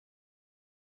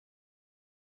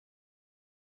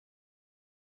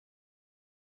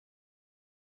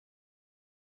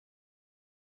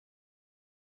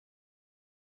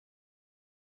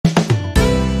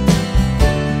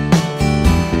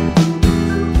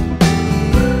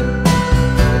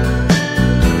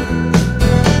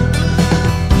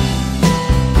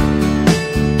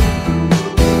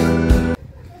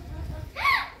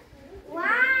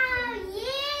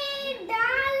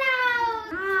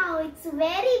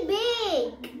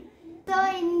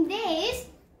this,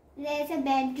 there's a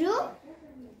bedroom,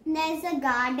 there's a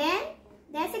garden,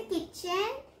 there's a kitchen,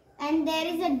 and there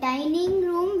is a dining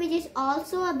room which is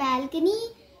also a balcony,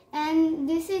 and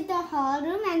this is the hall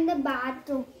room and the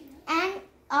bathroom. And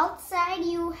outside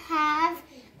you have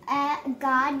a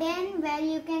garden where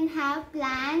you can have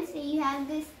plants. You have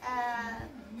this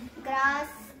grass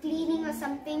cleaning or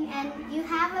something, and you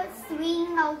have a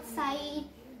swing outside,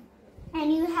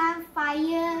 and you have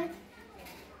fire.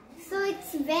 So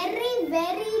it's very,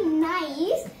 very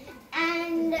nice.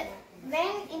 And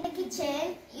when in the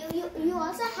kitchen, you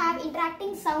also have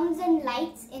interacting sounds and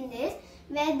lights in this,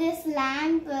 where this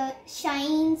lamp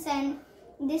shines, and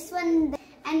this one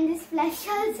and this flash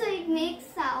also, it makes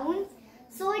sounds.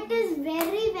 So it is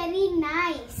very, very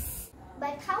nice.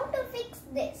 But how to fix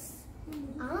this?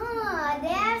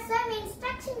 There are some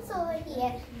instructions over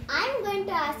here. I'm going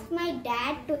to ask my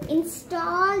dad to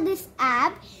install this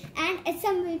app and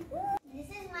assemble it. This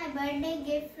is my birthday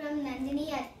gift from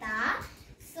Nandini Atta.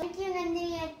 So thank you,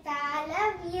 Nandini Atta.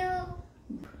 Love you.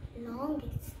 Long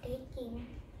it's taking.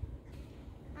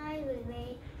 I will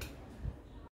wait.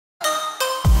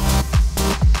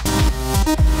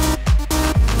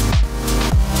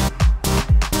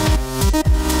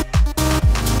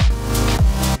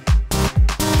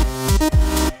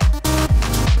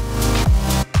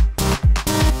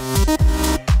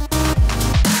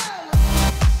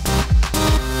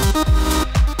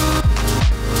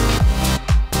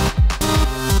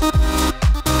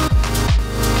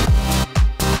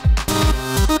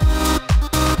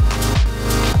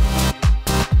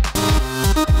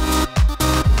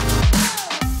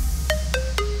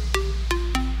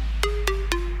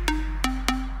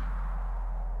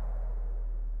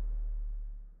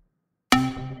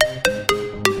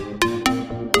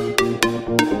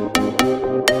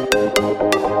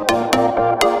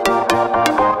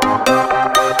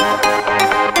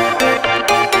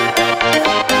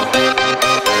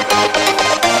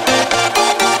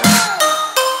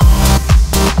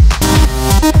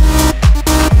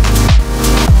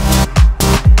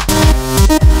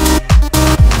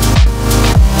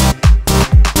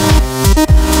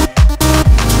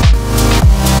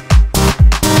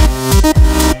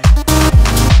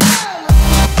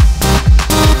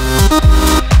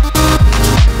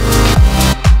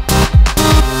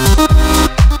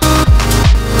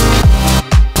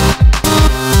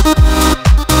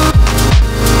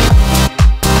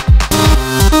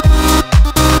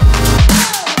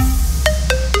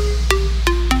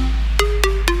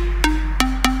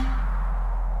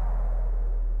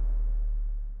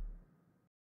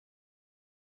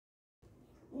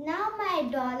 Now my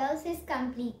dollhouse is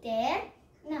completed.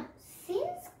 Now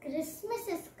since Christmas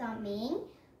is coming,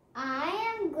 I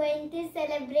am going to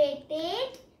celebrate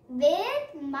it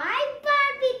with my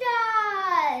Barbie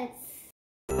dolls.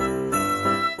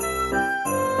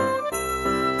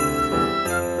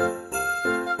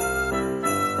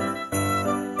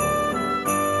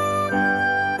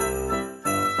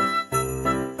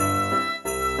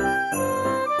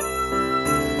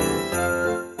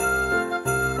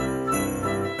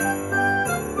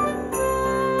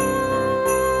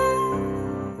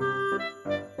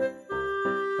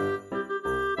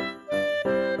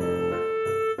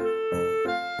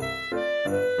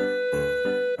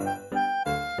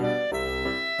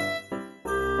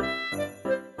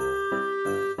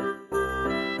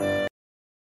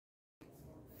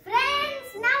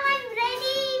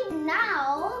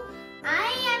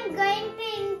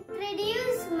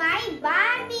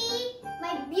 Barbie,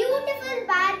 my beautiful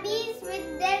Barbies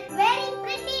with their very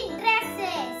pretty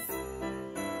dresses.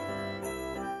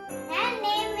 Her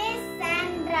name is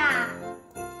Sandra.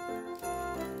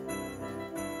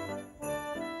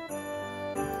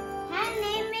 Her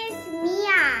name is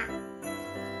Mia.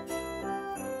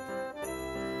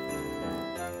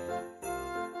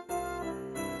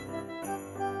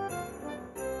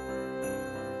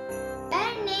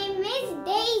 Her name is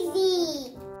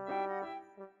Daisy.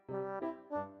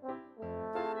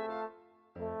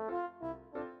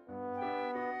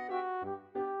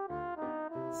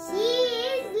 She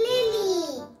is Lily.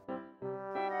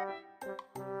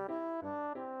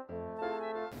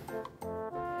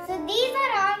 So these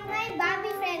are all my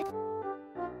Barbie friends.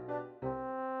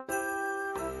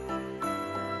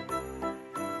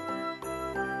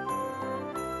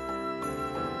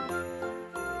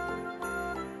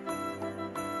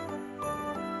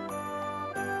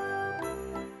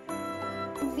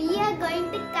 We are going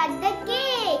to cut the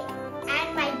cake, and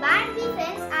my Barbie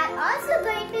friends are also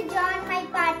going to join my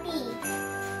party.